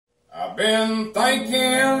I've been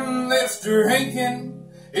thinking this drinking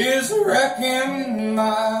is wrecking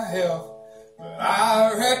my health, but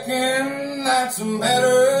I reckon that's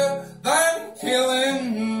better than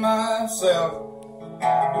killing myself.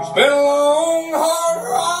 It's been a long, hard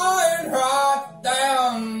ride right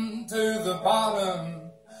down to the bottom,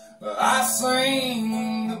 but I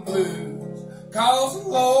sing the blues 'cause the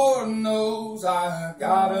Lord knows I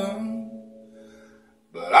got 'em.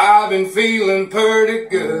 But I've been feeling pretty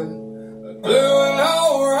good, doing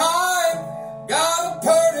alright. Got a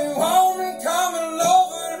pretty woman coming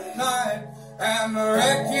over tonight, and I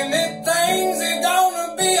reckon that things are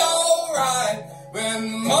gonna be alright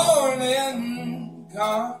when the morning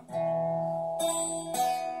comes.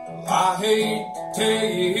 I hate to tell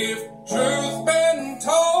you if the truth's been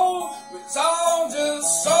told, it's all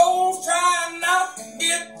just souls trying not to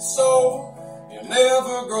get sold. You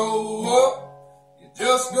never grow up,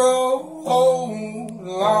 just grow old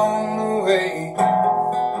along the way.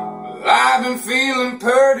 But I've been feeling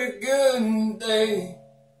pretty good today.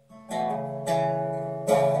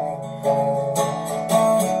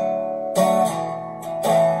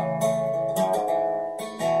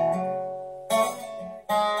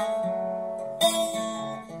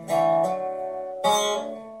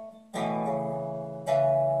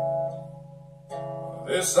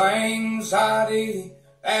 This anxiety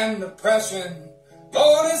and depression,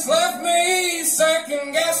 Lord, it's left me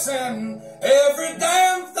second guessing every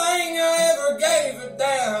damn thing I ever gave a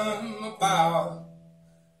damn about.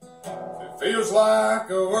 It feels like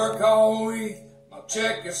I work all week, my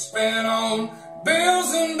check is spent on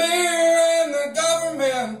bills and beer and the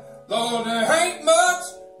government. Lord, there ain't much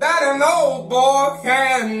that an old boy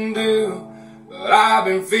can do, but I've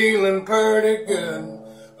been feeling pretty good,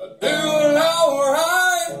 doing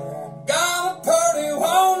alright. Got a pretty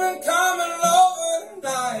woman coming over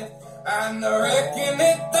tonight, and I reckon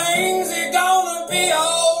that things are gonna be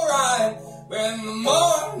alright when the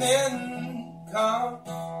morning comes.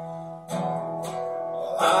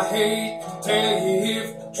 Well, I hate to tell you if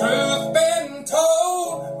the truth's been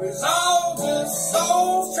told, it's all just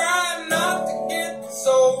souls trying not to get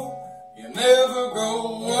sold. You never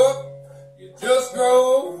grow up, you just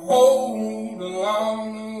grow old along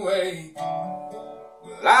the way.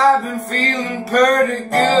 But I've been feeling pretty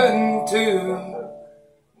good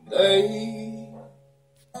today.